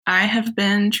I have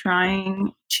been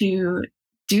trying to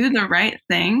do the right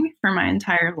thing for my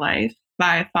entire life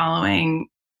by following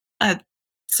a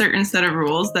certain set of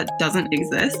rules that doesn't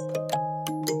exist.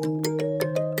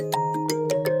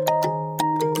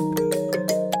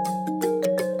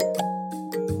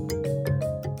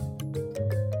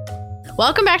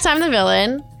 Welcome back to I'm the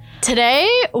Villain. Today,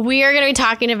 we are going to be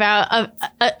talking about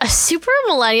a super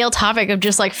millennial topic of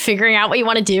just like figuring out what you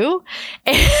want to do.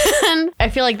 And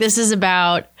I feel like this is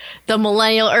about the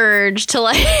millennial urge to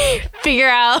like figure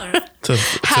out to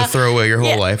throw away your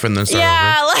whole life and then start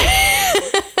over.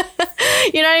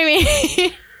 You know what I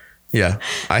mean? Yeah,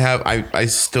 I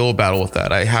still battle with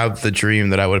that. I have the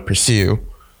dream that I would pursue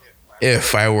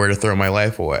if I were to throw my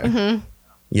life away. Mm-hmm.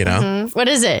 You know? Mm-hmm. What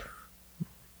is it?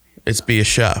 It's be a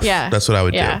chef. Yeah. That's what I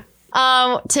would do.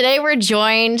 Today we're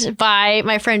joined by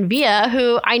my friend Via,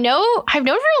 who I've known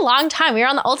for a long time. We were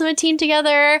on the Ultimate team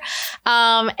together.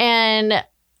 And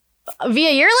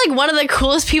Via, you're like one of the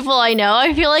coolest people I know.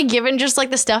 I feel like given just like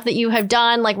the stuff that you have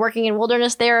done, like working in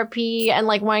wilderness therapy and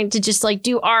like wanting to just like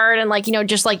do art and like, you know,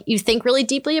 just like you think really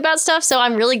deeply about stuff. So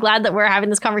I'm really glad that we're having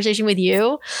this conversation with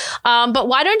you. But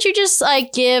why don't you just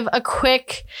like give a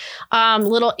quick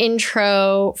little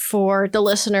intro for the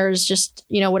listeners, just,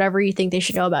 you know, whatever you think they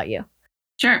should know about you.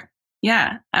 Sure.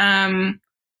 Yeah. I'm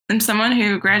someone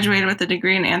who graduated with a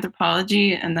degree in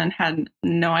anthropology and then had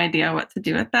no idea what to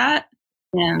do with that.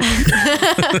 And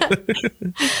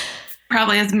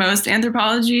probably as most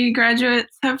anthropology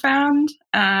graduates have found,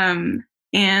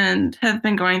 and have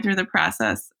been going through the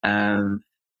process of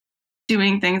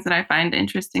doing things that I find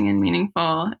interesting and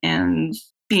meaningful and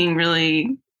being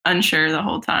really unsure the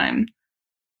whole time.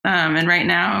 And right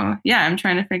now, I'm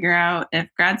trying to figure out if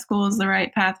grad school is the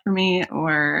right path for me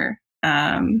or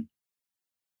finding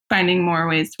more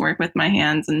ways to work with my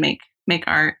hands and make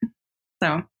art.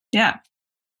 So, yeah.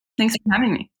 Thanks for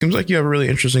having me. Seems like you have a really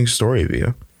interesting story,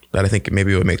 Via, that I think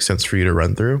maybe it would make sense for you to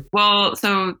run through. Well,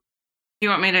 so do you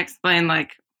want me to explain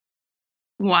like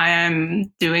why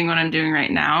I'm doing what I'm doing right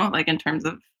now, like in terms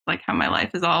of like how my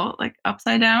life is all like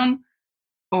upside down?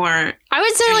 Or I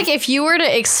would say like if you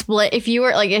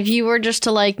were just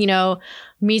to like, you know,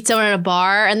 meet someone at a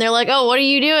bar and they're like, oh, what are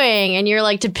you doing? And you're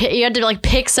like you had to like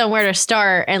pick somewhere to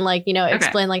start and like, you know,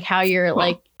 explain like how you're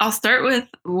like. I'll start with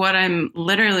what I'm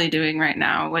literally doing right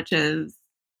now, which is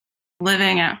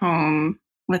living at home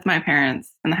with my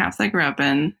parents in the house I grew up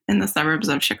in the suburbs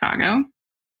of Chicago.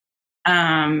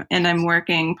 And I'm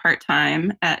working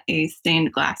part-time at a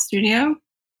stained glass studio.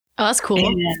 Oh, that's cool.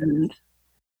 And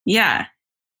yeah.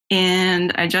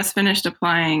 And I just finished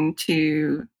applying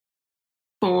to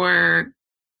 4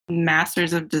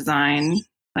 Masters of Design,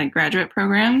 like graduate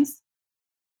programs.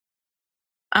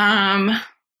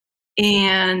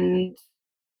 And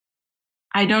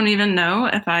I don't even know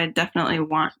if I definitely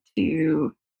want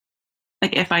to,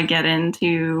 like, if I get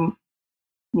into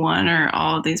one or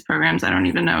all of these programs, I don't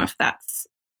even know if that's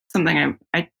something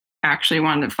I actually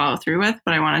wanted to follow through with,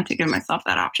 but I wanted to give myself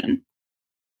that option.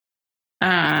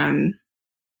 And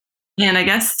I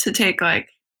guess to take like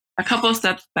a couple of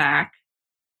steps back,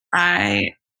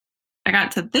 I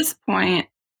got to this point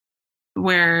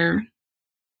where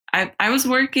I was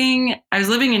living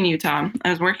in Utah. I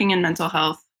was working in mental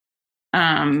health.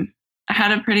 I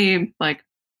had a pretty like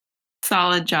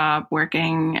solid job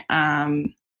working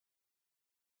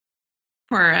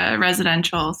for a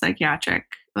residential psychiatric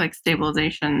like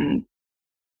stabilization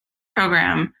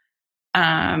program.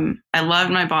 I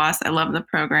loved my boss. I loved the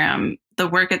program. The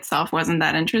work itself wasn't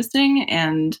that interesting.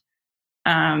 And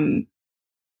I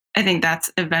think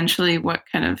that's eventually what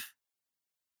kind of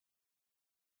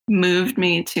moved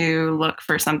me to look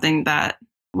for something that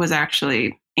was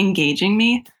actually engaging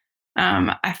me.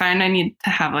 I find I need to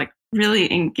have like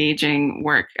really engaging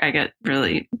work. I get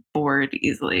really bored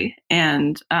easily.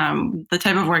 And the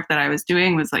type of work that I was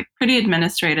doing was like pretty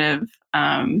administrative.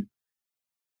 And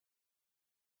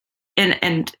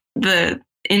the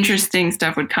interesting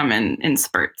stuff would come in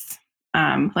spurts,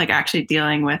 like actually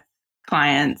dealing with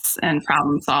clients and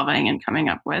problem solving and coming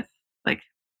up with like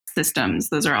systems.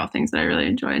 Those are all things that I really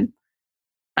enjoyed.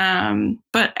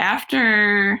 But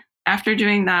after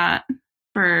doing that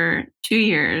for 2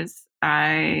 years,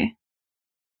 I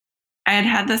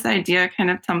had this idea kind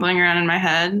of tumbling around in my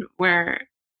head where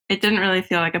it didn't really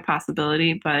feel like a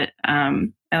possibility, but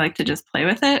I like to just play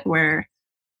with it, where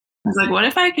I was like, what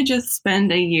if I could just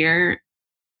spend a year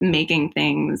making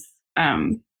things,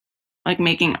 like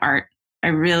making art? I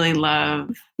really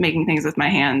love making things with my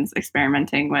hands,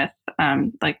 experimenting with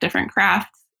like different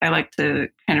crafts. I like to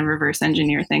kind of reverse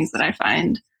engineer things that I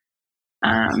find.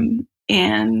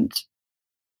 And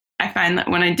I find that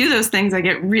when I do those things, I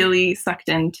get really sucked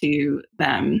into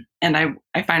them. And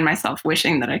I find myself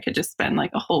wishing that I could just spend like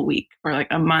a whole week or like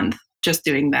a month just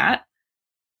doing that.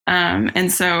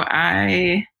 And so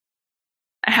I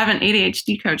have an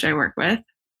ADHD coach I work with,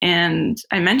 and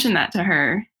I mentioned that to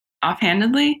her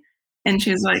offhandedly. And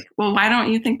she was like, well, why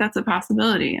don't you think that's a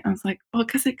possibility? I was like, well,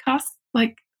 because it costs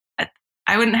like,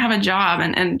 I wouldn't have a job,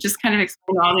 and just kind of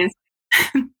explain all these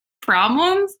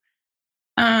problems.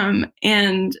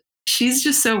 And she's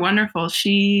just so wonderful.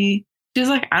 She was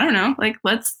like, I don't know, like,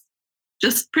 let's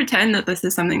just pretend that this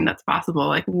is something that's possible.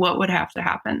 Like, what would have to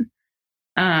happen?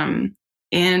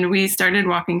 And we started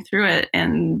walking through it,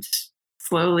 and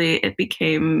slowly it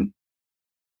became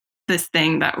this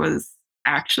thing that was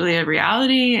actually a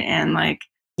reality. And like,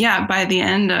 yeah, by the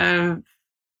end of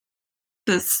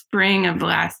the spring of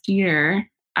last year,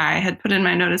 I had put in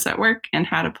my notice at work and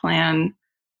had a plan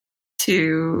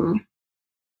to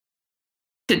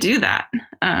do that.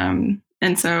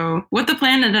 And so what the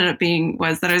plan ended up being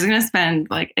was that I was going to spend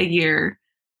like a year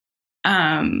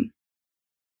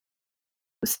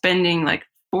spending like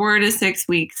 4 to 6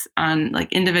 weeks on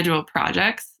like individual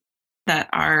projects that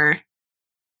are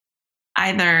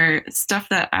either stuff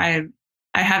that I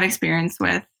have experience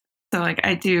with. So like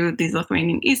I do these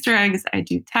Lithuanian Easter eggs, I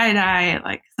do tie-dye,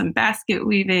 like some basket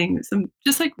weaving, some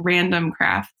just like random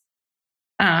crafts.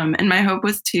 And my hope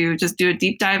was to just do a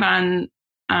deep dive on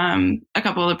a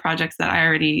couple of the projects that I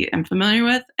already am familiar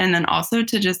with, and then also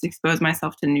to just expose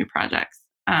myself to new projects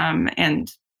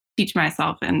and teach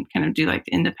myself and kind of do like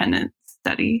independent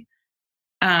study.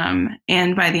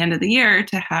 And by the end of the year,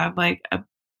 to have like a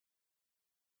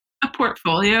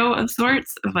portfolio of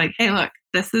sorts of like, hey, look,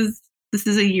 this is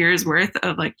a year's worth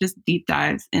of like just deep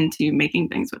dives into making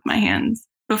things with my hands.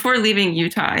 Before leaving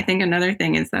Utah, I think another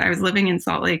thing is that I was living in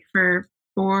Salt Lake for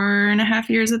 4.5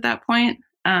 years at that point.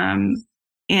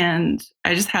 And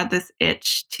I just had this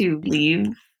itch to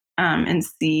leave and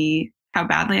see how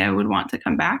badly I would want to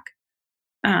come back.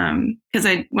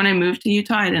 Because when I moved to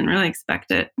Utah, I didn't really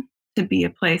expect it to be a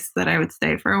place that I would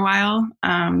stay for a while.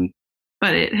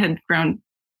 But it had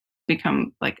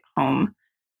become like home.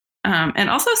 And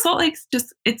also Salt Lake's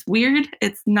just, it's weird.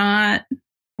 It's not.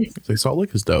 Like Salt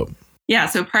Lake is dope. Yeah.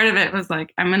 So part of it was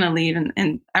like, I'm going to leave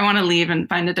and I want to leave and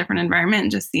find a different environment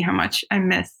and just see how much I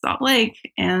miss Salt Lake,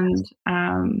 and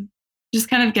just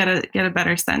kind of get a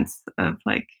better sense of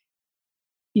like,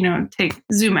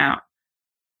 zoom out.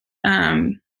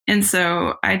 And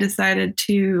so I decided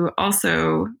to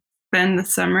also spend the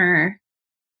summer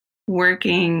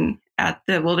working at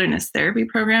the wilderness therapy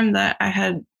program that I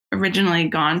had originally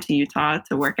gone to Utah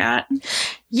to work at.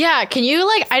 Yeah. Can you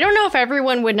I don't know if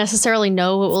everyone would necessarily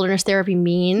know what wilderness therapy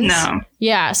means. No.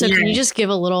 Yeah. So can you just give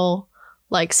a little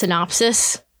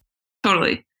synopsis?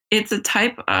 Totally. It's a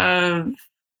type of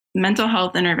mental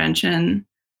health intervention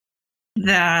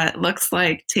that looks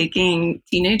like taking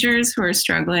teenagers who are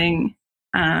struggling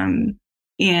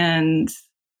and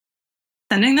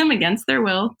sending them against their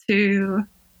will to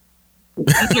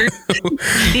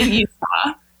in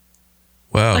Utah.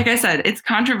 Wow. Like I said, it's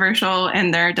controversial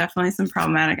and there are definitely some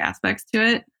problematic aspects to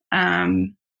it.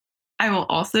 I will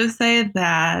also say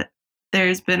that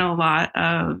there's been a lot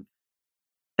of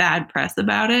bad press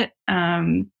about it.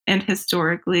 And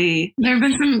historically, there have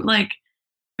been some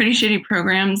pretty shitty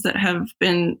programs that have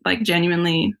been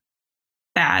genuinely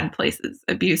bad places,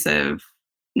 abusive,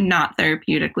 not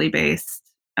therapeutically based.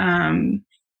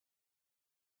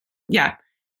 Yeah.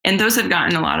 And those have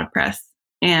gotten a lot of press.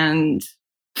 And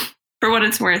for what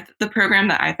it's worth, the program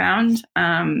that I found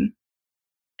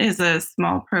is a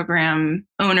small program,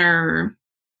 owner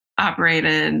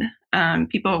operated,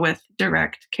 people with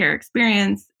direct care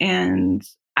experience. And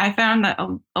I found that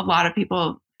a lot of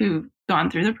people who've gone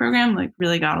through the program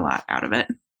really got a lot out of it.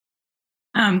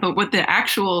 But what the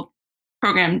actual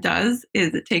program does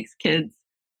is it takes kids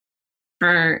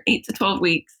for 8 to 12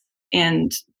 weeks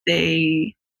and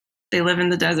they live in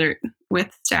the desert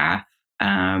with staff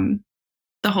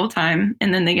the whole time.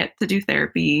 And then they get to do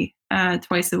therapy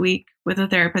twice a week with a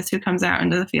therapist who comes out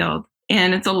into the field.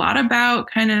 And it's a lot about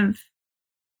kind of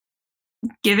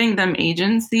giving them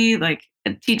agency,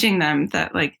 teaching them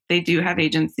that they do have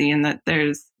agency and that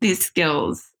there's these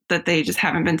skills that they just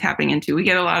haven't been tapping into. We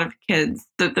get a lot of kids.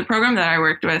 The program that I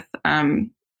worked with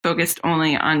focused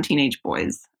only on teenage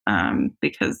boys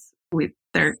because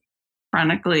they're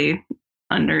chronically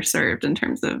underserved in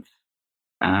terms of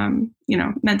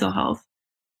mental health.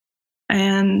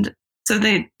 And so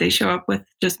they show up with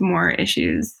just more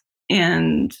issues.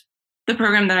 And the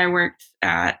program that I worked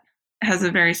at has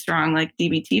a very strong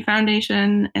DBT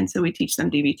foundation. And so we teach them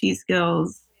DBT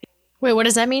skills. Wait, what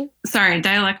does that mean? Sorry,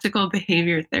 dialectical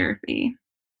behavior therapy.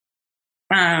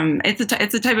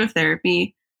 It's a type of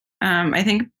therapy. I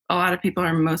think a lot of people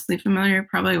are mostly familiar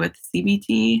probably with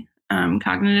CBT,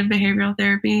 cognitive behavioral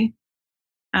therapy.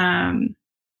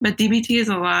 But DBT is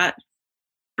a lot,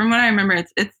 from what I remember,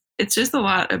 it's just a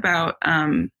lot about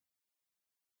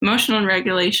emotional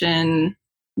regulation,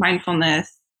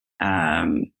 mindfulness,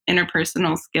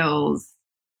 interpersonal skills.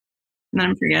 And then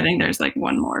I'm forgetting there's like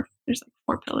one more. There's like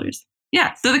 4 pillars.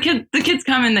 Yeah. So the kids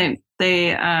come and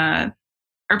they are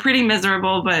pretty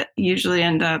miserable, but usually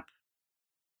end up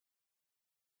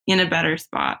in a better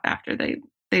spot after they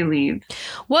leave.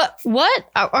 What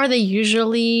are they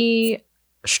usually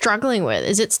struggling with?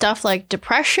 Is it stuff like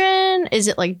depression? Is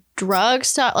it like drug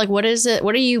stuff? Like what is it?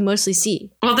 What do you mostly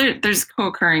see? Well, there's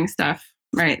co-occurring stuff,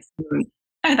 right? So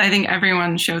I think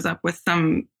everyone shows up with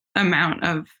some amount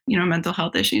of, mental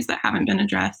health issues that haven't been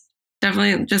addressed.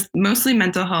 Definitely just mostly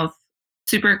mental health.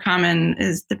 Super common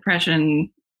is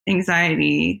depression,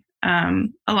 anxiety. A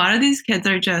lot of these kids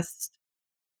are just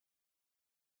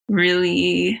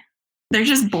they're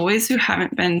just boys who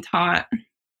haven't been taught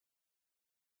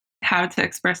how to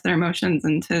express their emotions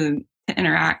and to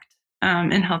interact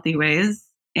in healthy ways,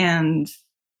 and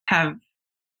have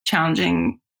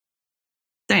challenging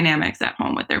dynamics at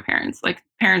home with their parents. Like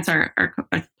parents are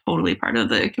totally part of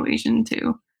the equation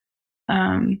too.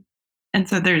 And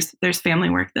so there's family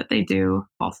work that they do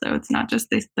also. It's not just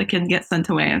the kid gets sent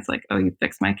away and it's like, oh, you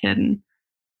fix my kid and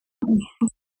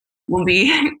we'll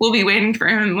be waiting for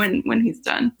him when he's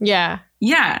done. Yeah.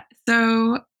 Yeah.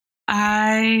 So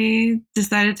I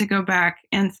decided to go back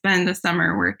and spend the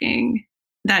summer working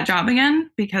that job again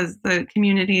because the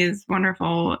community is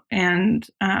wonderful, and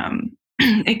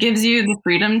it gives you the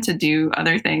freedom to do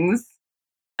other things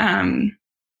on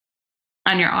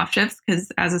your off shifts,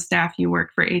 because as a staff you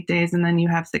work for 8 days and then you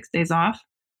have 6 days off,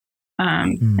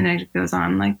 and it goes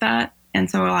on like that. And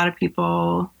so a lot of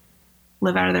people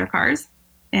live out of their cars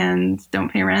and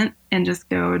don't pay rent and just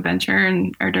go adventure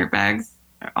and are dirtbags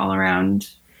all around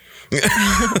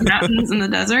mountains in the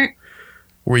desert.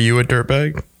 Were you a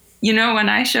dirtbag? When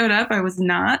I showed up, I was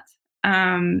not.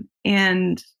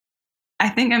 And I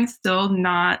think I'm still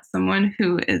not someone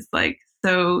who is like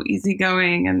so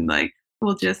easygoing and like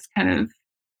will just kind of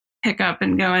pick up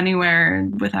and go anywhere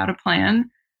without a plan.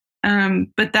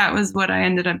 But that was what I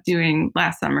ended up doing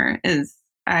last summer. Is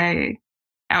I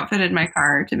outfitted my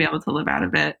car to be able to live out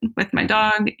of it with my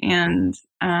dog, and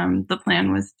the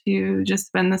plan was to just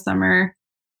spend the summer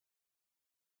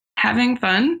having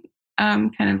fun,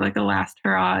 kind of like a last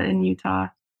hurrah in Utah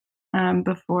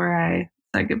before I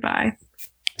said goodbye.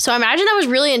 So I imagine that was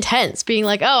really intense, being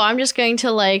like, oh, I'm just going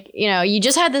to like, you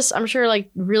just had this, I'm sure,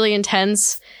 like really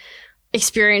intense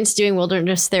experience doing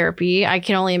wilderness therapy. I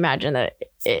can only imagine that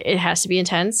it has to be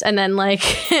intense. And then like,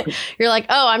 you're like,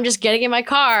 oh, I'm just getting in my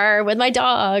car with my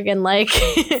dog and like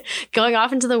going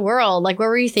off into the world. Like, what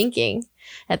were you thinking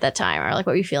at that time? Or like,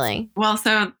 what were you feeling? Well,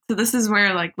 so this is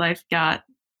where like life got,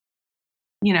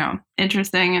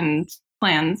 interesting and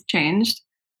plans changed.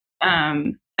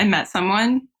 I met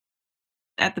someone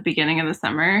at the beginning of the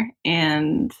summer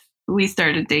and we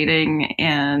started dating,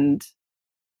 and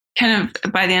kind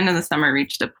of by the end of the summer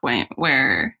reached a point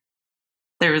where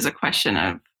there was a question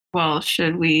of, well,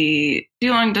 should we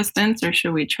do long distance or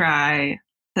should we try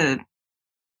to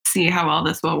see how well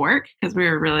this will work? Because we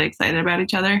were really excited about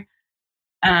each other.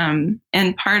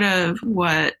 And part of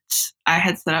what I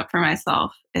had set up for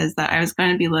myself is that I was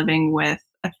going to be living with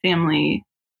a family,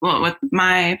 with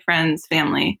my friend's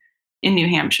family in New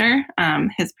Hampshire.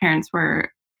 His parents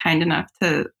were kind enough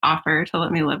to offer to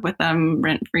let me live with them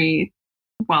rent-free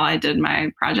while I did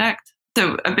my project.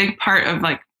 So a big part of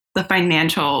like the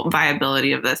financial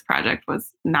viability of this project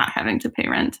was not having to pay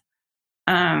rent.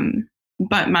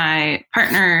 But my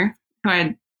partner, who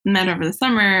I'd met over the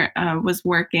summer, was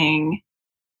working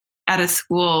at a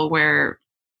school where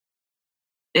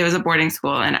it was a boarding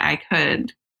school and I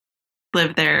could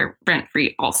live there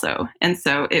rent-free also. And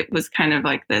so it was kind of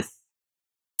like this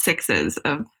sixes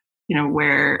of,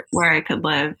 where I could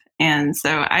live. And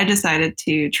so I decided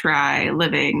to try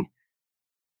living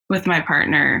with my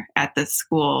partner at this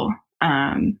school,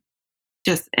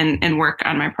 just and work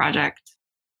on my project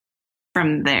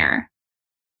from there.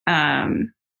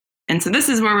 And so this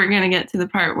is where we're going to get to the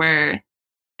part where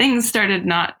things started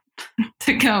not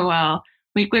to go well.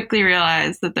 We quickly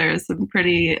realized that there was some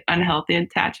pretty unhealthy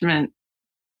attachment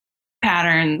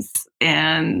patterns,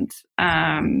 and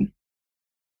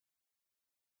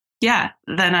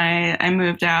then I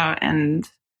moved out and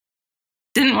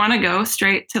didn't want to go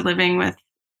straight to living with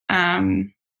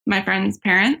my friend's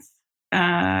parents,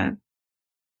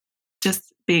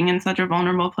 just being in such a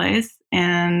vulnerable place,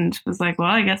 and was like,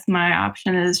 well, I guess my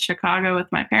option is Chicago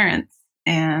with my parents,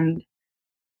 and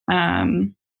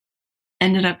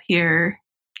ended up here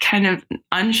kind of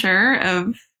unsure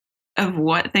of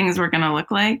what things were going to look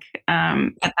like.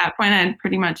 At that point, I had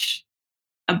pretty much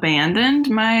abandoned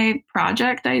my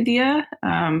project idea.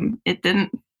 It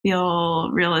didn't feel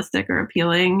realistic or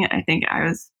appealing. I think I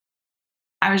was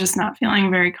just not feeling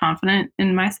very confident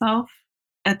in myself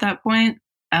at that point.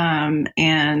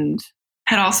 And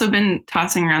had also been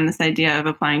tossing around this idea of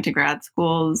applying to grad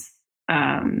schools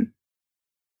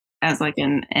as like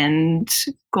an end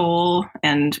goal,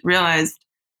 and realized,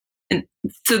 and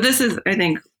so this is, I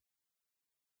think,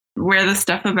 where the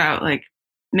stuff about like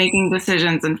making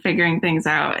decisions and figuring things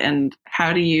out and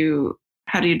how do you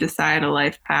decide a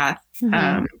life path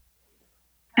kind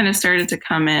of started to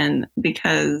come in,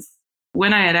 because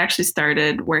when I had actually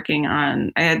started working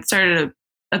on, I had started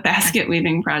a basket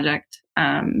weaving project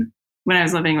when I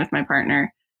was living with my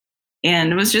partner,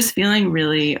 and was just feeling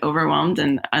really overwhelmed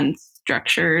and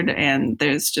unstructured. And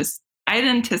I had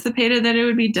anticipated that it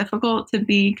would be difficult to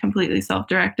be completely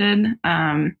self-directed, but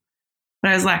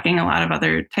I was lacking a lot of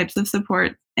other types of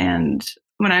support. And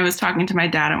when I was talking to my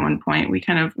dad at one point, we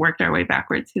kind of worked our way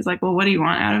backwards. He's like, well, what do you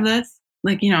want out of this?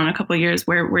 Like, in a couple of years,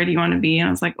 where do you want to be? And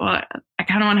I was like, well, I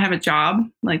kind of want to have a job.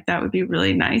 Like, that would be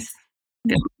really nice.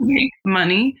 Make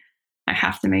money. I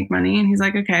have to make money. And he's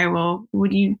like, okay, well,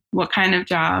 what kind of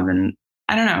job? And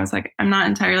I don't know. I was like, I'm not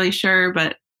entirely sure,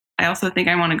 but I also think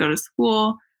I want to go to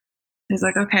school. He's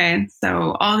like, okay,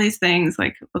 so all these things,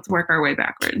 like, let's work our way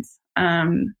backwards.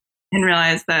 And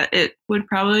realized that it would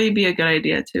probably be a good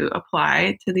idea to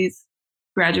apply to these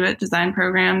graduate design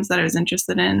programs that I was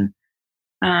interested in.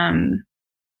 And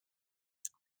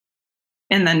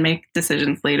then make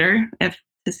decisions later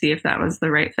to see if that was the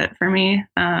right fit for me.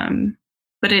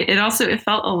 But it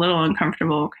felt a little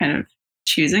uncomfortable kind of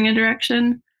choosing a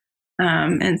direction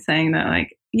and saying that,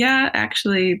 like, yeah,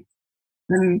 actually,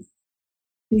 I'm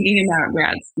thinking about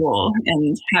grad school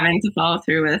and having to follow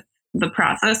through with the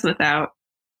process without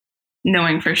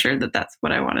knowing for sure that that's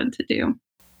what I wanted to do.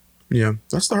 Yeah,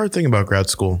 that's the hard thing about grad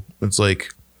school. It's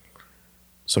like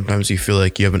sometimes you feel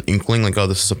like you have an inkling, like, oh,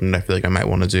 this is something I feel like I might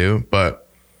want to do, but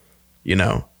you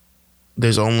can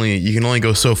only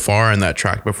go so far in that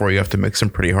track before you have to make some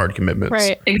pretty hard commitments.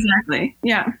 Right. Exactly.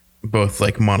 Yeah. Both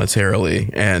like monetarily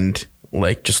and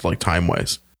like just like time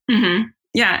wise. Mm-hmm.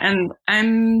 Yeah. And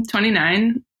I'm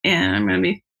 29 and I'm going to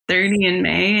be 30 in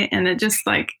May. And it just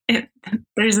like,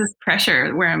 there's this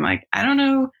pressure where I'm like, I don't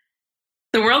know.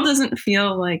 The world doesn't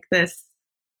feel like this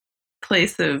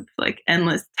place of like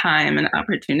endless time and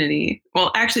opportunity.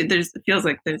 Well, actually, it feels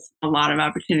like there's a lot of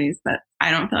opportunities, but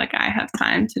I don't feel like I have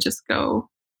time to just go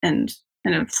and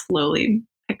kind of slowly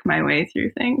pick my way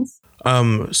through things.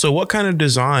 So what kind of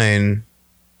design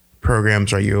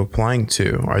programs are you applying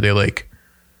to? Are they like,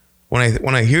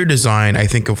 when I hear design, I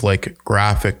think of like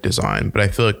graphic design, but I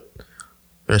feel like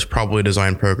there's probably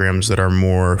design programs that are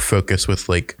more focused with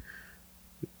like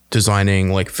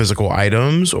designing like physical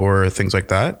items or things like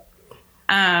that.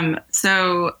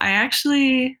 So I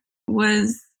actually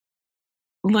was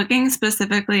looking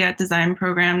specifically at design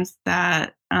programs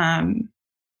that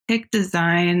take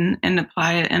design and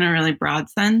apply it in a really broad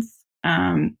sense.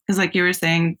 Because like you were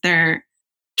saying,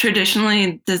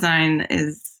 traditionally design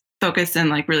is focused in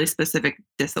like really specific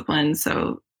disciplines.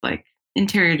 So like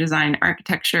interior design,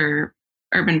 architecture,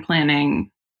 urban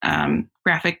planning,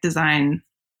 graphic design,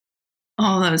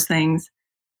 all those things.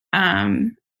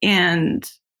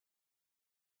 And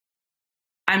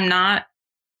I'm not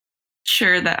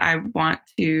sure that I want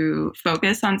to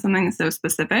focus on something so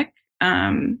specific.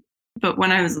 But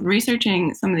when I was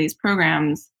researching some of these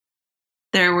programs,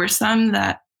 there were some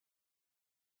that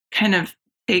kind of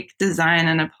take design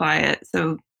and apply it.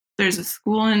 So there's a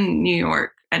school in New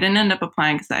York. I didn't end up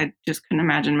applying because I just couldn't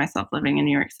imagine myself living in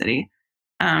New York City.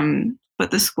 But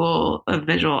the School of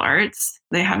Visual Arts,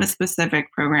 they have a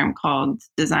specific program called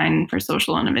Design for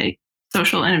Social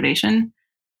Innovation.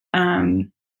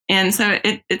 And so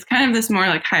it's kind of this more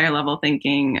like higher level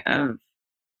thinking of,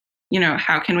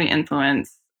 how can we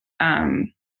influence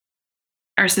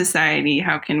our society?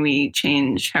 How can we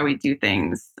change how we do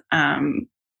things?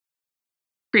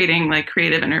 Creating like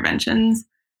creative interventions.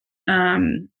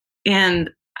 And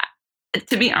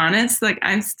to be honest, like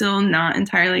I'm still not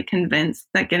entirely convinced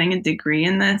that getting a degree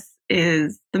in this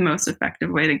is the most effective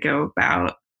way to go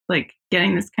about like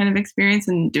getting this kind of experience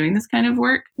and doing this kind of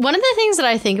work. One of the things that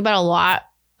I think about a lot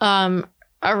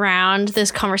around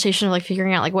this conversation of like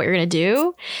figuring out like what you're going to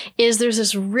do is there's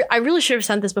this, I really should have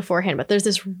sent this beforehand, but there's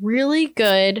this really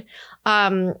good,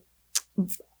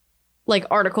 like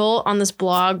article on this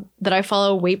blog that I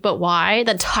follow, Wait But Why,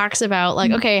 that talks about like,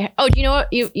 okay, oh, do you know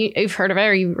what you've heard of it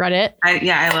or you read it?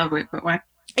 I love Wait But Why.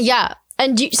 Yeah.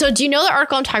 And do you know the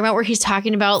article I'm talking about where he's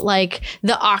talking about like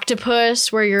the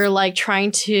octopus, where you're like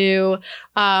trying to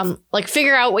like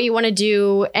figure out what you want to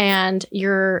do and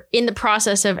you're in the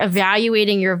process of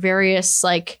evaluating your various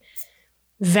like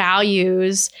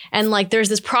values, and like there's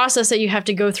this process that you have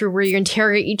to go through where you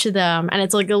interrogate each of them, and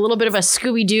it's like a little bit of a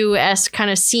Scooby-Doo-esque kind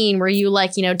of scene where you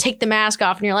like, you know, take the mask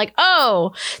off and you're like,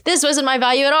 oh, this wasn't my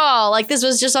value at all, like this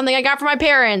was just something I got from my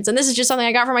parents and this is just something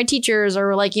I got from my teachers,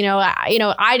 or like,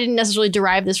 I didn't necessarily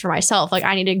derive this for myself, like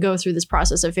I need to go through this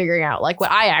process of figuring out like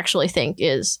what I actually think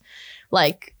is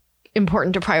like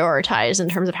important to prioritize in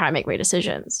terms of how I make my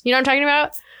decisions. You know what I'm talking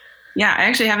about? Yeah, I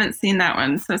actually haven't seen that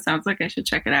one, so it sounds like I should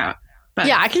check it out. But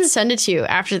yeah, I can send it to you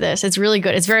after this. It's really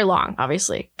good. It's very long,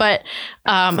 obviously, but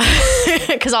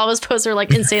because all of his posts are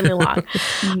like insanely long.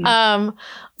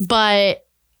 But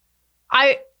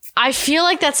I feel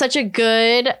like that's such a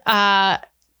good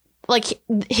like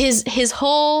his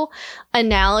whole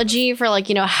analogy for like,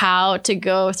 you know, how to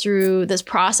go through this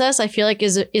process, I feel like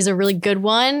is a really good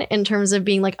one in terms of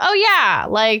being like, oh yeah,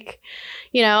 like,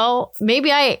 you know, maybe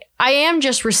I am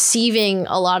just receiving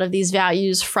a lot of these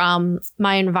values from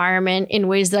my environment in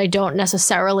ways that I didn't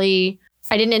necessarily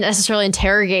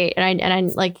interrogate. And I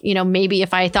like, you know, maybe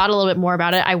if I thought a little bit more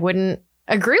about it, I wouldn't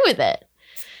agree with it,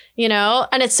 you know,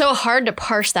 and it's so hard to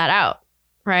parse that out.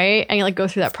 Right. And you like go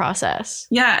through that process.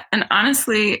 Yeah. And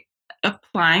honestly,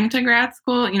 applying to grad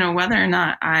school, you know, whether or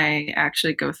not I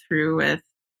actually go through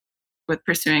with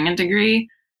pursuing a degree,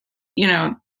 you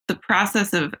know, the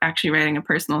process of actually writing a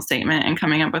personal statement and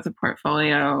coming up with a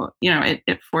portfolio, you know,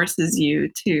 it forces you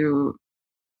to,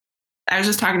 I was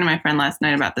just talking to my friend last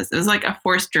night about this. It was like a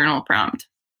forced journal prompt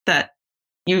that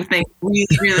you think really,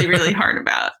 really, really hard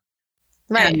about.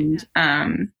 Right.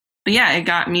 And, but yeah, it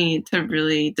got me to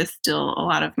really distill a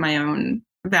lot of my own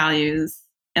values.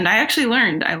 And I actually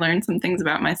learned some things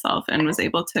about myself and was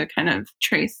able to kind of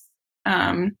trace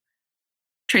an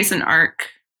arc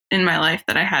in my life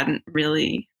that I hadn't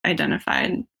really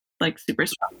identified like super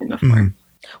strongly before. Mm.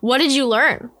 What did you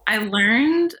learn? I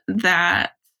learned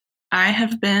that I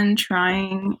have been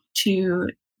trying to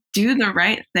do the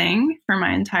right thing for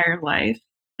my entire life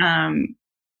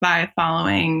by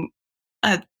following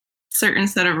a certain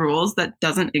set of rules that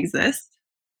doesn't exist.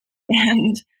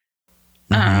 And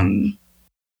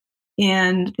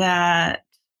and that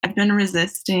I've been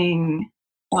resisting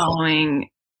following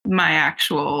my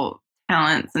actual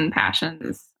talents and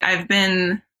passions. I've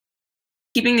been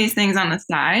keeping these things on the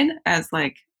side as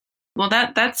like, well,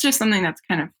 that's just something that's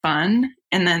kind of fun.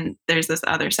 And then there's this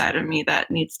other side of me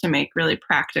that needs to make really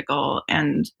practical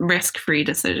and risk-free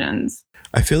decisions.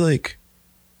 I feel like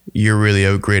you're really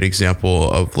a great example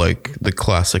of like the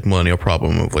classic millennial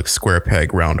problem of like square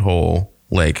peg, round hole,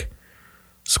 like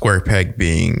square peg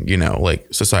being, you know, like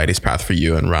society's path for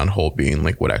you and round hole being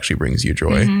like what actually brings you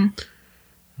joy. Mm-hmm.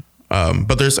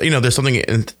 But there's something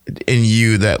in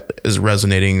you that is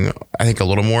resonating, I think, a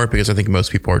little more, because I think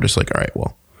most people are just like, all right,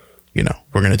 well, you know,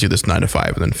 we're going to do this 9 to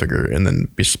 5 and then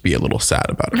just be a little sad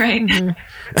about it. Right.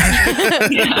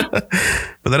 Mm-hmm. Yeah.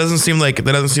 But that doesn't seem like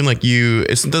you,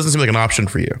 it doesn't seem like an option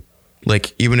for you.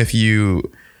 Like, even if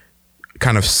you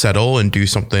kind of settle and do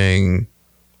something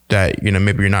that, you know,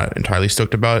 maybe you're not entirely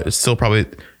stoked about, it still probably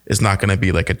is not going to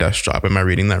be like a desk job. Am I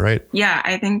reading that right? Yeah,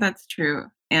 I think that's true.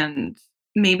 And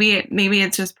maybe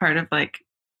it's just part of like,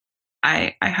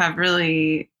 I have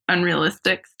really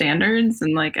unrealistic standards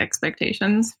and like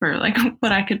expectations for like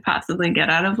what I could possibly get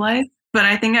out of life. But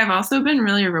I think I've also been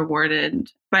really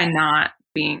rewarded by not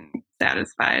being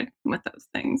satisfied with those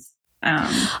things.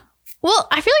 Well,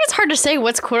 I feel like it's hard to say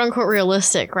what's quote unquote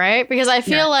realistic, right? Because I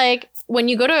feel like when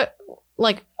you go to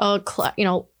like a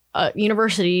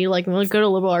university, like when you go to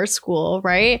liberal arts school,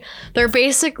 right? They're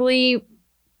basically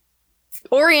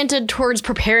oriented towards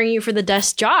preparing you for the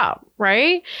desk job,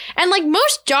 right? And like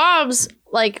most jobs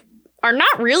like are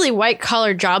not really white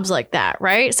collar jobs like that,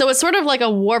 right? So it's sort of like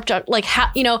a warped, like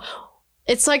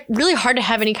it's like really hard to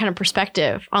have any kind of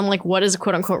perspective on like what is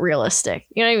quote unquote realistic.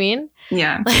 You know what I mean?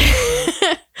 Yeah.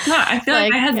 No, I feel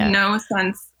like I had no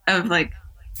sense of like,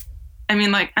 I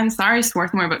mean, like, I'm sorry,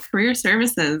 Swarthmore, but career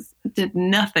services did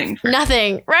nothing for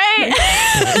nothing, me. Right?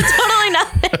 Totally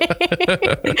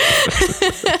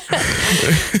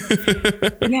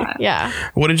nothing. Yeah. Yeah.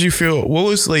 What did you feel? What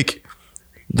was like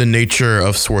the nature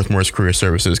of Swarthmore's career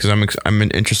services? Because I'm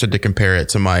interested to compare it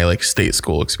to my like state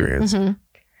school experience. Mm-hmm.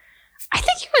 I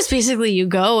think it was basically you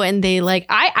go and they like,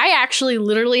 I actually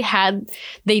literally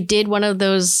they did one of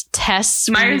those tests.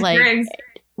 Myers-Briggs.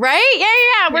 Right?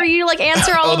 Yeah. Where you like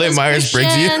answer all of those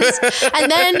Myers-Briggs you. questions.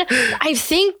 And then I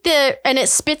think and it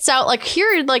spits out like, here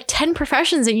are like 10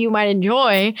 professions that you might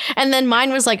enjoy. And then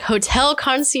mine was like hotel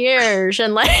concierge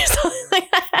and like something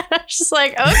like that. I was just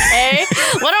like, okay,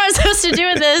 what am I supposed to do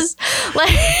with this?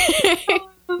 Like,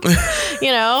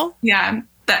 you know? Yeah.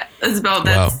 Isabel,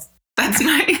 that's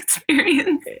my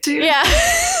experience too. Yeah.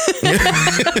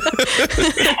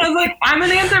 I was like, I'm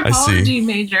an anthropology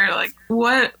major. Like,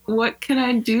 what can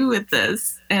I do with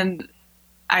this? And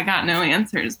I got no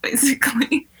answers,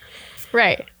 basically.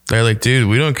 Right. They're like, dude,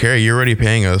 we don't care. You're already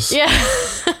paying us. Yeah.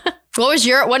 What was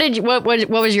your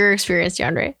experience,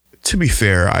 DeAndre? To be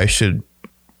fair, I should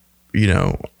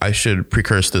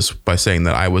precurse this by saying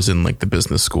that I was in like the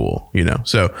business school,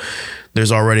 so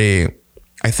there's already,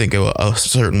 I think, a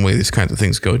certain way these kinds of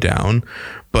things go down.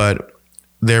 But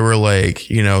there were like,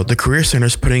 the Career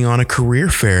Center's putting on a career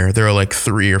fair. There are like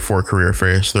 3 or 4 career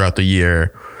fairs throughout the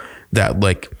year that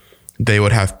like they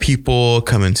would have people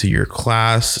come into your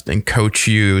class and coach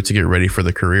you to get ready for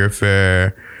the career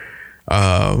fair.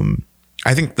 I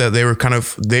think that they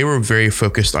were very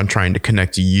focused on trying to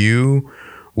connect you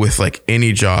with like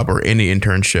any job or any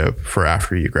internship for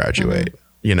after you graduate,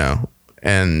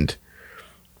 and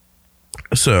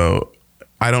so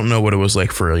I don't know what it was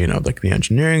like for, like the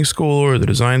engineering school or the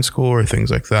design school or things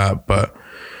like that. But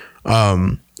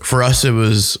for us, it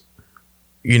was,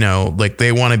 like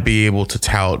they want to be able to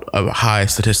tout a high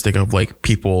statistic of like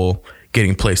people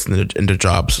getting placed into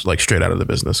jobs like straight out of the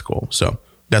business school. So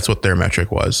that's what their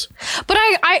metric was. But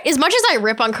I as much as I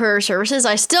rip on career services,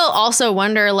 I still also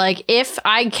wonder, like, if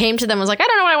I came to them and was like, I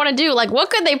don't know what I want to do, like, what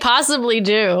could they possibly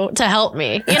do to help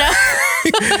me? Yeah.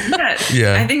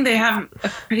 I think they have a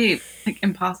pretty like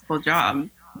impossible job.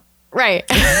 Right.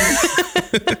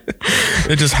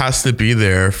 It just has to be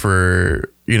there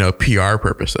for, PR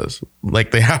purposes.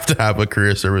 Like they have to have a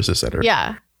career services center.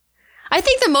 Yeah. I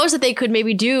think the most that they could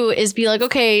maybe do is be like,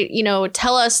 okay,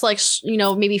 tell us like,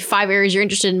 maybe 5 areas you're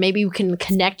interested in. Maybe we can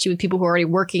connect you with people who are already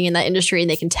working in that industry and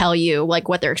they can tell you like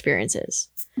what their experience is.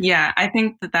 Yeah, I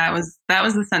think that was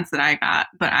the sense that I got.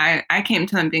 But I came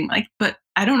to them being like, but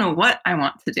I don't know what I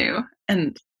want to do.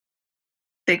 And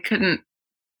they couldn't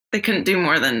do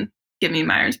more than give me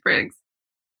Myers-Briggs.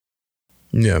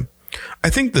 Yeah. I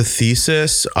think the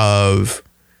thesis of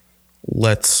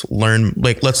let's learn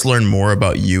more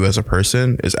about you as a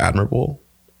person is admirable.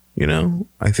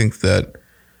 I think that,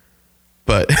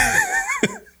 but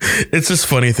it's just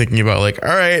funny thinking about like,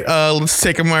 all right, let's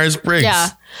take a Myers-Briggs. Yeah.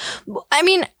 I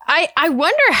mean, I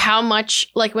wonder how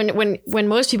much, like when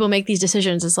most people make these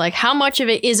decisions, it's like how much of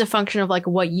it is a function of like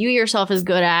what you yourself is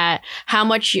good at, how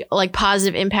much like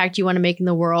positive impact you want to make in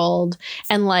the world,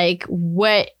 and like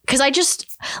because I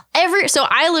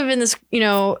live in this,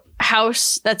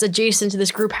 house that's adjacent to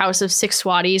this group house of 6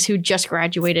 Swatties who just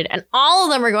graduated, and all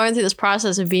of them are going through this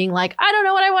process of being like, I don't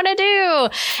know what I want to do.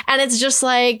 And it's just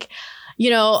like,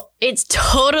 it's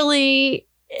totally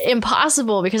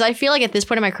impossible, because I feel like at this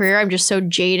point in my career, I'm just so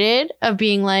jaded of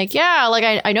being like, yeah, like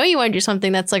I know you want to do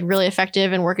something that's like really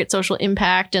effective and work at social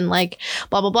impact and like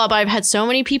blah, blah, blah. But I've had so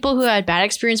many people who had bad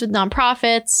experience with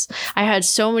nonprofits. I had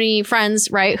so many friends,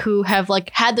 right, who have like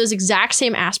had those exact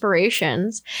same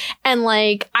aspirations. And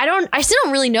like, I still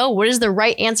don't really know what is the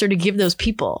right answer to give those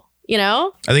people,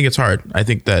 I think it's hard. I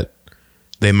think that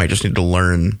they might just need to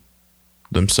learn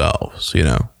themselves,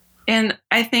 And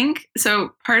I think,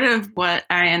 so part of what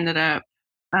I ended up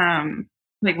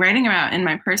like writing about in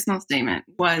my personal statement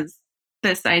was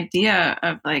this idea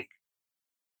of like,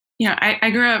 I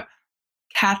grew up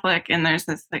Catholic, and there's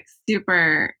this like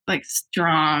super like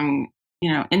strong,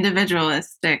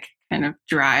 individualistic kind of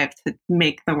drive to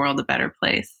make the world a better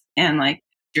place, and like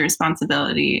your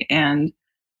responsibility, and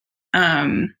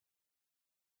kind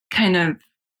of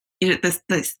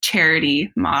this charity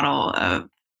model of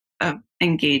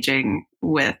engaging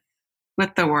with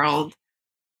the world.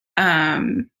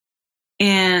 And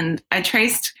I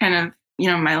traced kind of,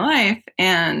 my life.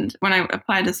 And when I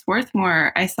applied to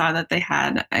Swarthmore, I saw that they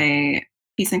had a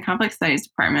peace and conflict studies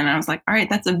department. And I was like, all right,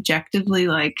 that's objectively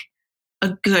like a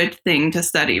good thing to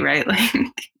study, right? Like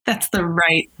that's the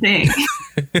right thing.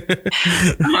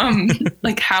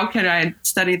 Like how could I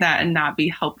study that and not be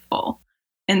helpful?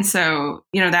 And so,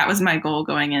 that was my goal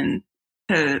going in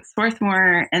to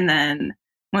Swarthmore. And then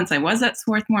once I was at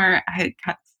Swarthmore, I had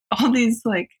got all these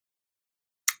like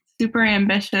super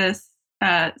ambitious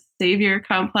savior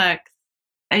complex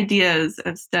ideas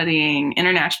of studying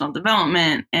international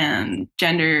development and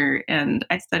gender. And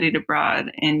I studied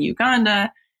abroad in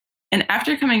Uganda. And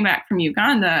after coming back from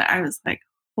Uganda, I was like,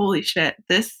 holy shit,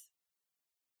 this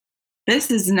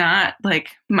this is not like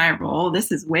my role.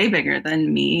 This is way bigger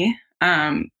than me.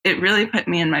 It really put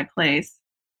me in my place.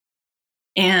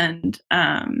 And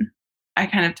I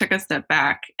kind of took a step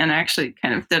back and actually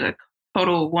kind of did a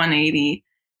total 180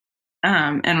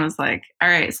 and was like, all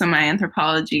right, so my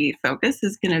anthropology focus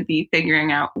is going to be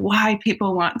figuring out why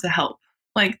people want to help.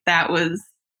 Like that was,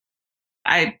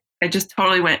 I just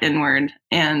totally went inward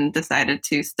and decided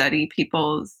to study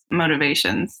people's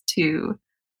motivations to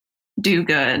do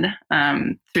good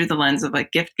through the lens of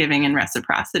like gift giving and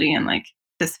reciprocity and like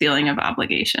this feeling of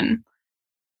obligation.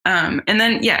 And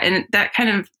then, yeah, and that kind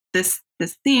of, this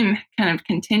theme kind of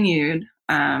continued.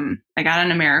 I got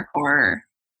an AmeriCorps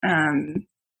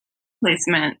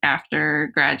placement after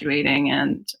graduating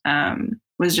and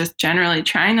was just generally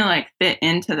trying to like fit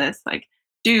into this, like,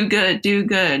 do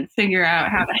good, figure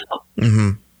out how to help.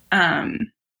 Mm-hmm.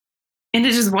 And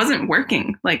it just wasn't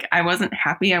working. Like I wasn't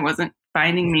happy. I wasn't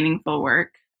finding meaningful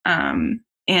work.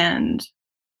 And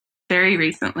very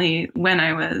recently when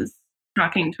I was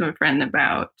talking to a friend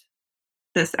about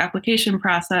this application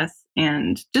process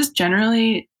and just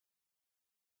generally,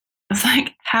 I was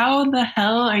like, how the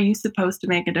hell are you supposed to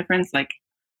make a difference? Like,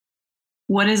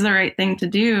 what is the right thing to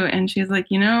do? And she's like,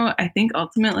 I think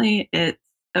ultimately it's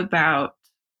about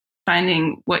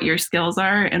finding what your skills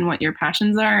are and what your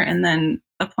passions are, and then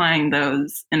applying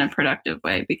those in a productive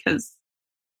way, because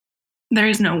there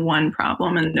is no one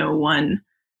problem and no one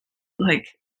like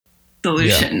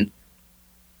solution.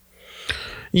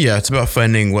 Yeah, it's about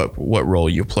finding what role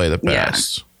you play the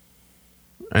best.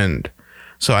 Yeah. And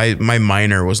so my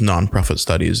minor was nonprofit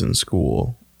studies in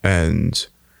school, and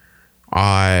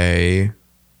I'm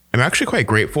actually quite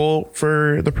grateful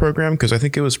for the program because I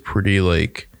think it was pretty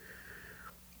like,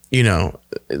 it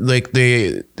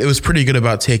was pretty good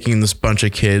about taking this bunch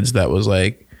of kids that was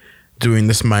like doing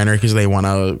this minor because they want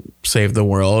to save the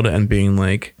world and being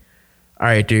like, all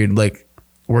right, dude, like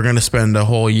we're going to spend a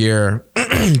whole year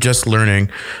just learning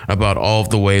about all of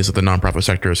the ways that the nonprofit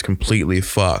sector is completely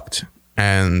fucked.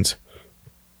 And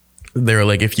they're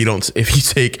like, if you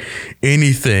take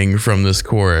anything from this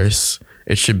course,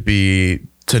 it should be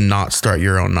to not start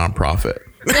your own nonprofit.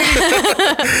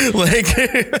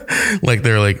 like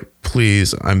they're like,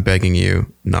 please, I'm begging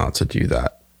you not to do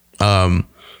that.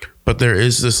 But there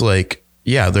is this like,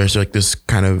 there's like this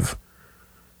kind of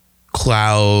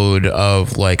cloud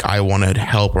of like, I want to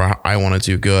help or I want to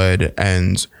do good.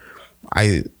 And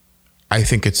I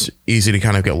think it's easy to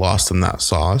kind of get lost in that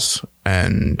sauce.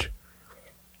 And,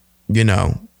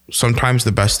 sometimes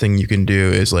the best thing you can do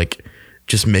is like,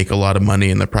 just make a lot of money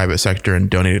in the private sector and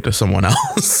donate it to someone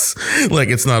else. Like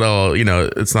it's not all,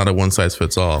 it's not a one size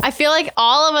fits all. I feel like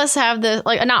all of us have this,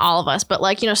 like not all of us, but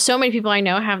like, so many people I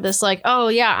know have this like, oh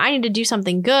yeah, I need to do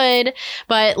something good.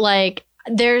 But like,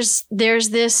 there's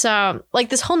this like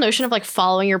this whole notion of like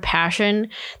following your passion.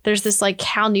 There's this like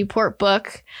Cal Newport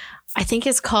book. I think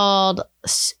it's called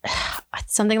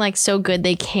something like So Good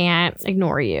They Can't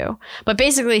Ignore You. But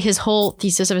basically his whole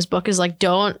thesis of his book is like,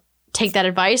 don't take that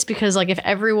advice, because like if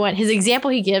everyone, his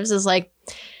example he gives is like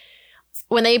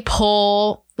when they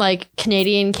poll like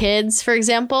Canadian kids, for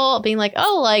example, being like,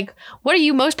 oh, like, what are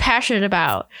you most passionate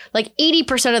about? Like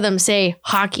 80% of them say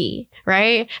hockey,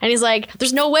 right? And he's like,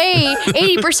 there's no way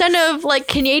 80% of like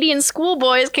Canadian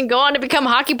schoolboys can go on to become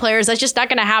hockey players. That's just not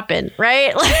going to happen,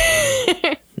 right?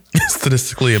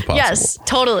 Statistically impossible. Yes,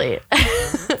 totally.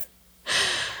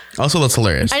 Also, that's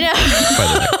hilarious. I know.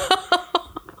 By the way.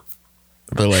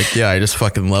 They're like, yeah, I just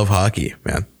fucking love hockey,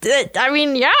 man. I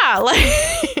mean, yeah,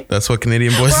 like that's what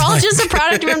Canadian boys. We're all like. just a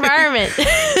product of environment.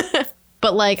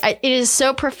 But like, it is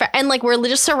so perfect, and like we're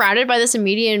just surrounded by this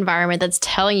immediate environment that's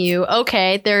telling you,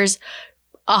 okay, there's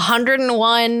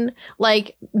 101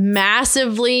 like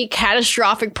massively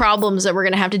catastrophic problems that we're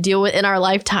gonna have to deal with in our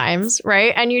lifetimes,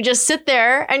 right? And you just sit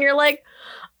there and you're like,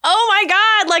 oh my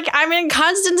God, like I'm in a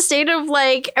constant state of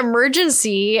like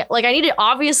emergency. Like I need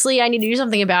to do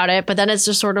something about it. But then it's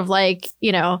just sort of like,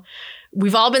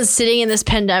 we've all been sitting in this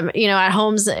pandemic, at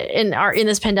homes in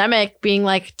this pandemic being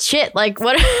like, shit, like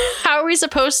how are we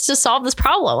supposed to solve this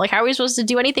problem? Like, how are we supposed to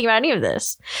do anything about any of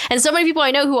this? And so many people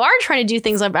I know who are trying to do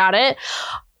things about it,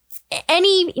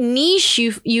 any niche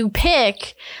you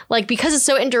pick, like, because it's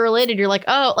so interrelated, you're like,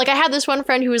 oh, like I had this one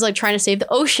friend who was like trying to save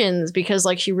the oceans because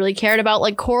like she really cared about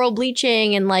like coral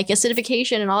bleaching and like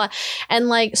acidification and all that. And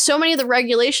like so many of the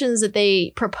regulations that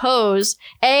they propose,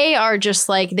 are just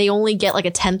like they only get like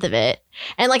 1/10 of it.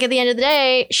 And like at the end of the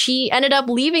day, she ended up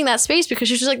leaving that space because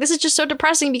she's just like, this is just so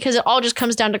depressing because it all just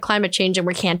comes down to climate change and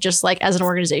we can't just like as an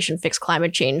organization fix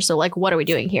climate change. So like, what are we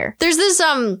doing here? There's this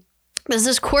there's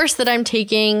this course that I'm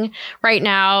taking right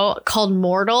now called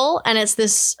Mortal, and it's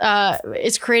this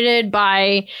it's created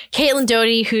by Caitlin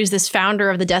Doughty, who's this founder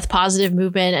of the death positive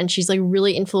movement, and she's like a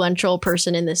really influential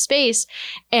person in this space.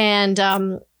 And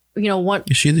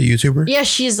Is she the YouTuber? Yeah,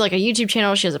 she's like a YouTube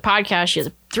channel. She has a podcast. She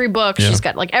has 3 books. Yeah. She's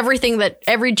got like every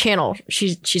channel.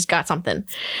 She's got something.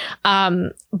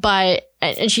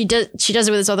 And she does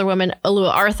it with this other woman, Alua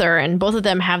Arthur, and both of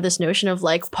them have this notion of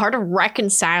like part of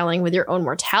reconciling with your own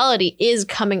mortality is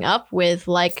coming up with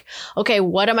like, okay,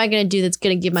 what am I going to do that's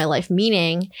going to give my life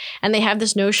meaning? And they have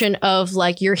this notion of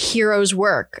like your hero's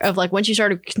work of like once you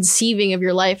started conceiving of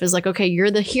your life is like, okay,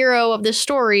 you're the hero of this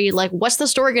story. Like, what's the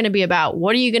story going to be about?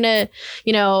 What are you going to,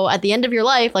 at the end of your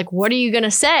life, like, what are you going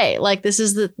to say? Like, this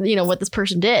is what this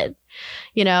person did,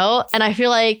 and I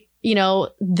feel like,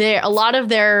 a lot of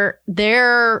their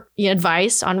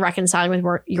advice on reconciling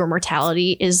with your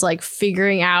mortality is like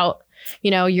figuring out,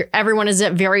 everyone is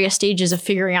at various stages of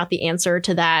figuring out the answer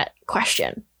to that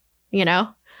question,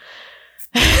 not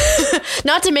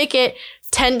to make it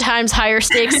 10 times higher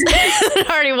stakes than it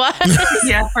already was.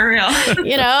 Yeah, for real.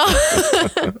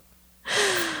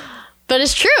 But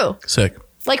it's true. Sick.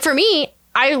 Like for me,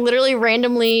 I literally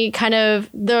randomly kind of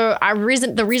the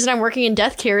reason I'm working in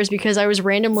death care is because I was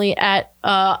randomly at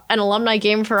an alumni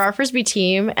game for our Frisbee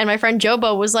team, and my friend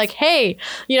Jobo was like, "Hey,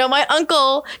 my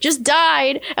uncle just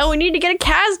died, and we need to get a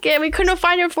casket. And we couldn't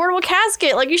find an affordable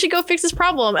casket. Like, you should go fix this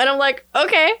problem." And I'm like,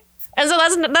 "Okay." And so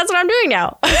that's what I'm doing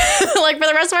now, like for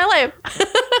the rest of my life.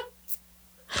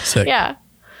 Sick. Yeah,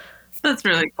 That's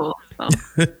really cool. So.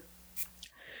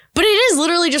 but it is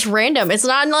literally just random. It's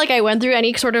not like I went through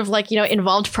any sort of like,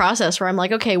 involved process where I'm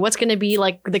like, okay, what's going to be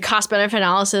like the cost benefit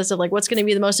analysis of like, what's going to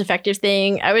be the most effective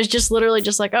thing. I was just literally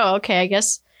just like, oh, okay, I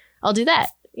guess I'll do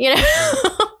that.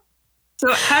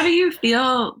 So how do you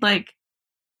feel like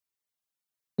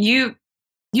you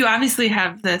obviously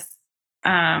have this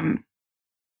kind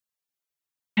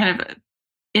of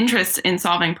interest in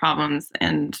solving problems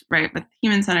and right with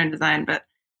human-centered design, but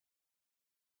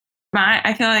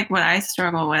I feel like what I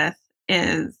struggle with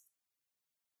is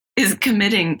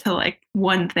committing to like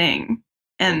one thing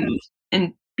and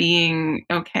being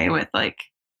okay with like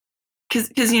because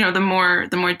the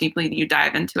more deeply you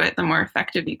dive into it, the more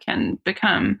effective you can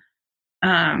become.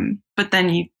 But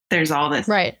then there's all this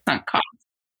sunk cost.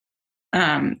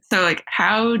 So like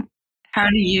how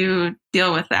do you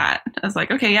deal with that? I was like,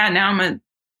 okay, yeah, now I'm a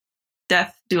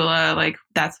death doula. Like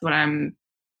that's what I'm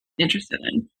interested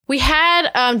in. We had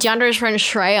Deandra's friend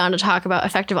Shrey on to talk about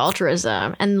effective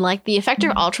altruism and like the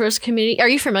effective altruist community. Are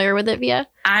you familiar with it, Via?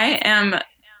 I am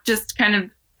just kind of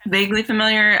vaguely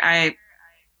familiar. I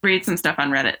read some stuff on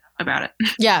Reddit about it.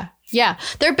 Yeah.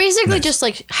 They're basically just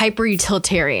like hyper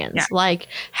utilitarians. Yeah. Like,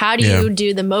 how do you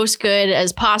do the most good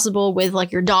as possible with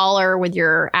like your dollar, with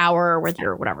your hour, with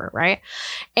your whatever, right?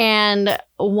 And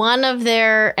one of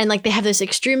and like they have this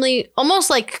extremely almost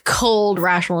like cold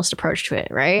rationalist approach to it,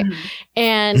 right? Mm-hmm.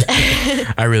 And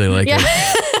I really like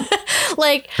it.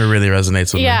 Like it really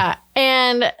resonates with me. Yeah.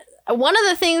 And one of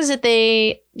the things that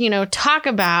they, talk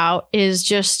about is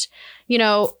just,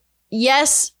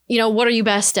 yes, what are you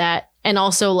best at? And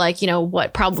also like,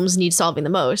 what problems need solving the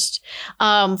most.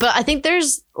 But I think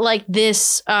there's like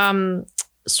this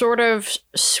sort of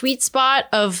sweet spot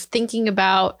of thinking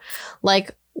about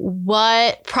like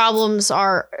what problems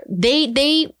are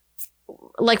they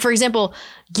like, for example,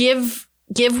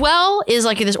 GiveWell is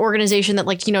like this organization that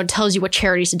like, tells you what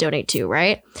charities to donate to,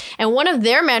 right? And one of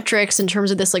their metrics in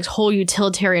terms of this like whole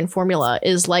utilitarian formula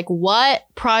is like what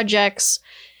projects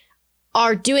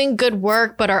are doing good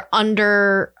work but are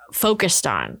under focused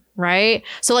on, right?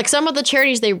 So like some of the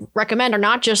charities they recommend are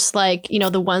not just like,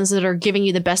 the ones that are giving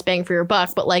you the best bang for your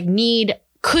buck, but like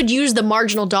could use the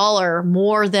marginal dollar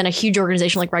more than a huge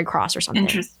organization like Red Cross or something.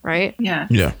 Interesting. Right?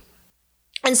 Yeah.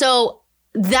 And so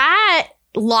that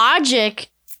logic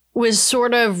was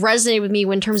sort of resonated with me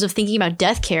in terms of thinking about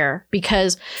death care,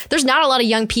 because there's not a lot of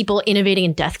young people innovating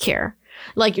in death care.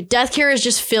 Like death care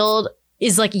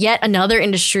is like yet another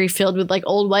industry filled with like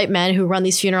old white men who run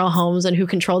these funeral homes and who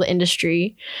control the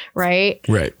industry. Right.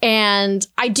 And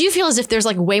I do feel as if there's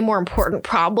like way more important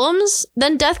problems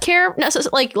than death care,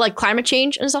 like climate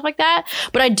change and stuff like that.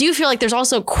 But I do feel like there's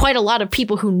also quite a lot of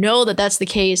people who know that that's the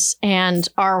case and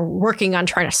are working on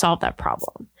trying to solve that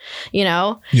problem,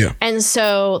 Yeah. And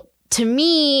so to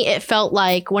me, it felt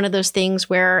like one of those things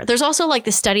where there's also like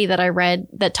the study that I read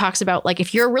that talks about like,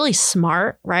 if you're really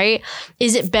smart, right,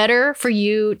 is it better for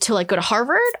you to like go to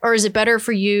Harvard, or is it better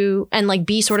for you and like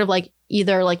be sort of like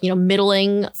either like,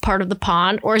 middling part of the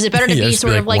pond, or is it better to be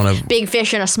sort of like big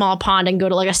fish in a small pond and go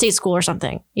to like a state school or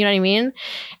something? You know what I mean?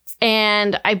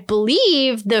 And I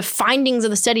believe the findings of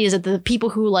the study is that the people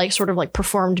who like sort of like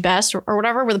performed best or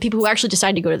whatever were the people who actually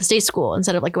decided to go to the state school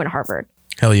instead of like going to Harvard.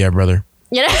 Hell yeah, brother.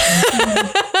 You know?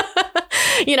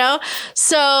 You know?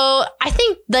 So I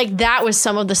think like that was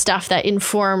some of the stuff that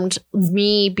informed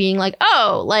me being like,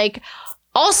 oh, like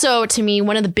also to me,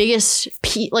 one of the biggest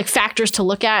like factors to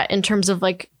look at in terms of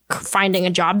like finding a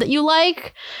job that you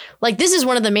like this is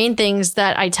one of the main things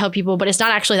that I tell people, but it's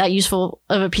not actually that useful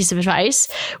of a piece of advice,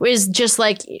 is just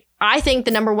like, I think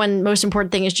the number one most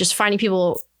important thing is just finding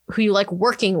people who you like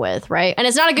working with, right? And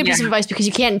it's not a good piece of advice because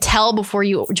you can't tell before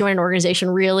you join an organization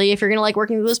really if you're gonna like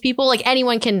working with those people. Like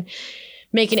anyone can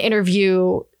make an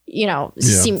interview, you know,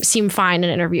 seem fine in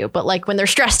an interview, but like when they're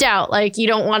stressed out, like you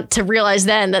don't want to realize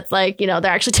then that like, you know,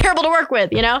 they're actually terrible to work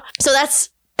with, you know? So that's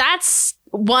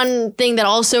one thing that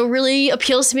also really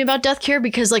appeals to me about death care,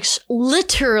 because like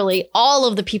literally all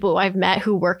of the people I've met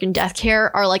who work in death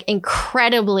care are like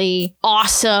incredibly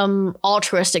awesome,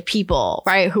 altruistic people,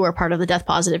 right? Who are part of the death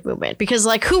positive movement, because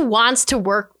like who wants to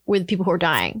work with people who are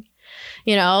dying?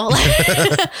 You know,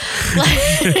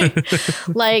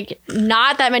 like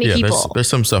not that many people. There's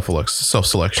some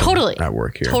self-selection at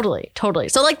work here. Totally.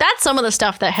 So like that's some of the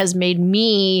stuff that has made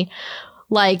me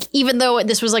like, even though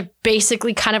this was like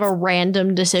basically kind of a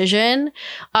random decision,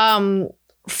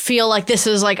 feel like this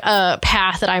is like a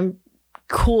path that I'm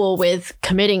cool with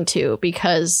committing to,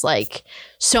 because like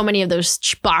so many of those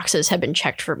boxes have been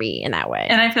checked for me in that way.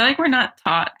 And I feel like we're not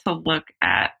taught to look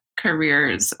at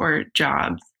careers or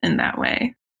jobs in that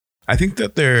way. I think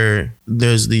that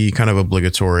there's the kind of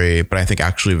obligatory, but I think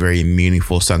actually very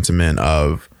meaningful sentiment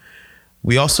of,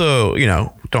 we also, you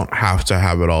know, don't have to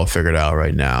have it all figured out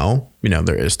right now. You know,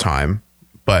 there is time,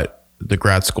 but the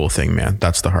grad school thing, man,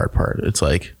 that's the hard part. It's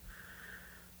like,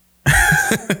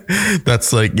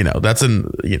 that's like, you know,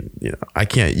 you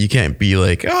know, you can't be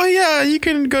like, oh yeah, you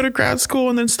can go to grad school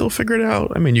and then still figure it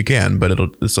out. I mean, you can, but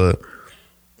it's a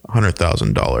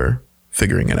 $100,000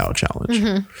 figuring it out challenge.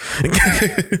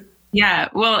 Mm-hmm. Yeah.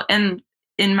 Well, and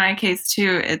in my case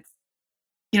too, it's,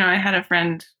 you know, I had a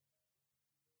friend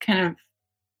kind of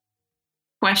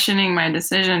questioning my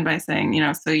decision by saying, you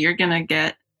know, so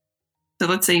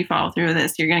let's say you follow through with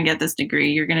this, you're going to get this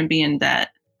degree, you're going to be in debt.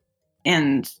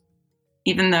 And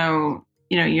even though,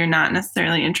 you know, you're not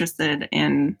necessarily interested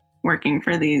in working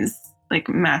for these like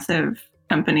massive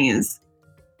companies,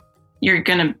 your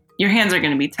hands are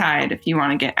going to be tied if you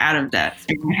want to get out of debt. So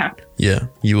you're going to have to. Yeah.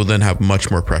 You will then have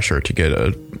much more pressure to get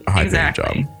a high paying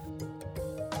job.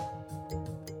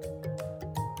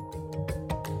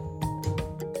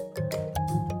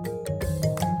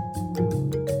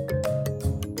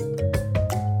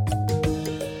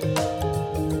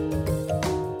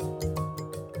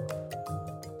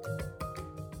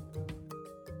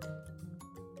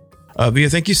 Via,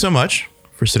 thank you so much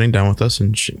for sitting down with us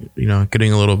and, you know,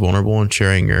 getting a little vulnerable and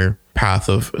sharing your path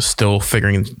of still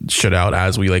figuring shit out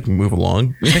as we like move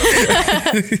along.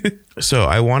 So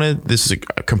this is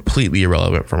completely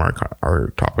irrelevant from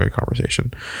our topic of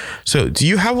conversation. So do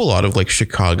you have a lot of like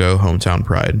Chicago hometown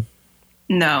pride?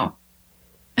 No,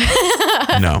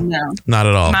 not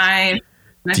at all. My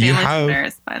family's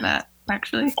embarrassed by that,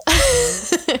 actually.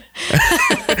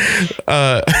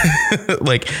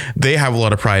 Like they have a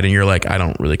lot of pride and you're like, I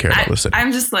don't really care about this city.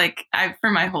 I'm just like, for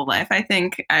my whole life, I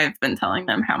think I've been telling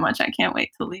them how much I can't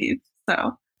wait to leave.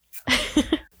 So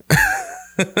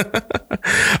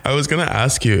I was going to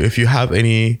ask you if you have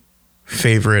any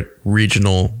favorite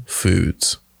regional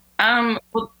foods.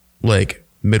 Well, like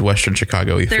Midwestern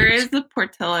Chicago-y there foods. is the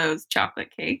Portillo's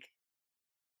chocolate cake.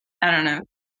 I don't know.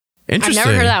 Interesting. I've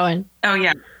never heard that one. Oh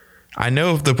yeah. I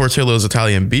know of the Portillo's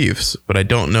Italian beefs, but I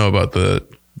don't know about the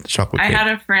chocolate cake. I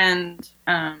had a friend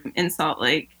in Salt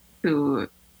Lake who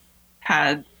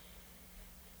had,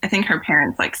 I think her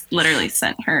parents like literally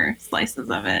sent her slices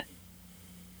of it.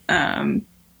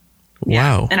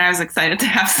 Wow. And I was excited to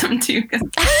have some too.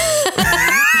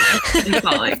 In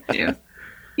Salt Lake too.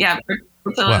 Yeah.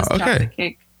 Portillo's chocolate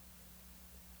cake.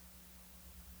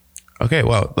 Okay.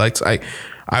 Wow. Like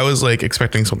I was like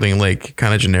expecting something like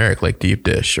kind of generic, like deep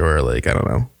dish or like, I don't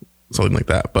know, something like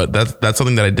that. But that's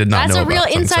something that I did not know about. That's a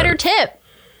real insider tip.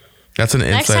 That's an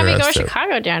insider tip. Next time we go to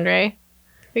Chicago, DeAndre,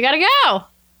 we got to go.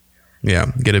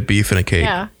 Yeah. Get a beef and a cake.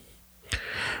 Yeah.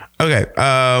 Okay.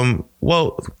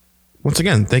 Well, once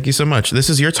again, thank you so much. This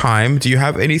is your time. Do you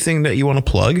have anything that you want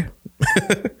to plug?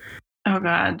 Oh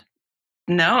God.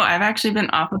 No, I've actually been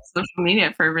off of social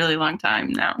media for a really long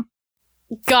time now.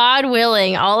 God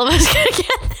willing, all of us gonna get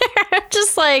there.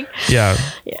 Just like yeah.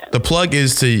 The plug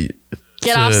is to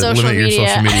get off social media. Your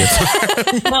social media.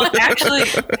 Well, actually,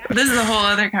 this is a whole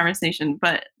other conversation.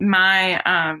 But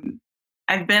I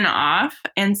I've been off,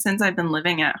 and since I've been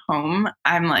living at home,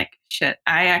 I'm like, shit,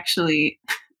 I actually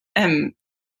am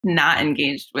not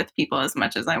engaged with people as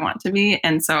much as I want to be.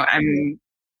 And so I'm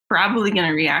probably going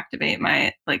to reactivate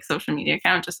my like social media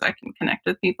account just so I can connect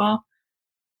with people.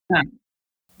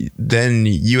 Then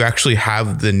you actually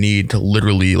have the need to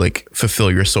literally like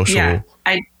fulfill your social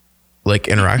like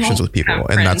interactions with people.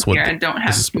 And that's what I don't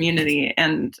have community.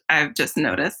 And I've just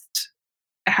noticed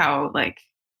how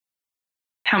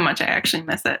much I actually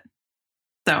miss it.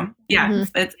 So yeah,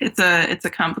 it's a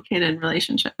complicated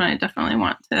relationship, and I definitely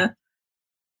want to,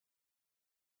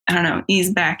 I don't know,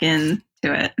 ease back into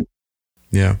it.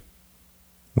 Yeah.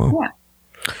 Well,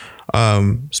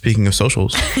 speaking of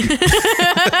socials, you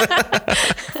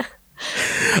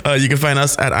can find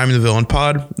us at I'm the Villain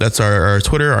Pod. That's our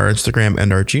Twitter, our Instagram,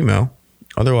 and our Gmail.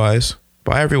 Otherwise,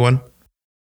 bye everyone.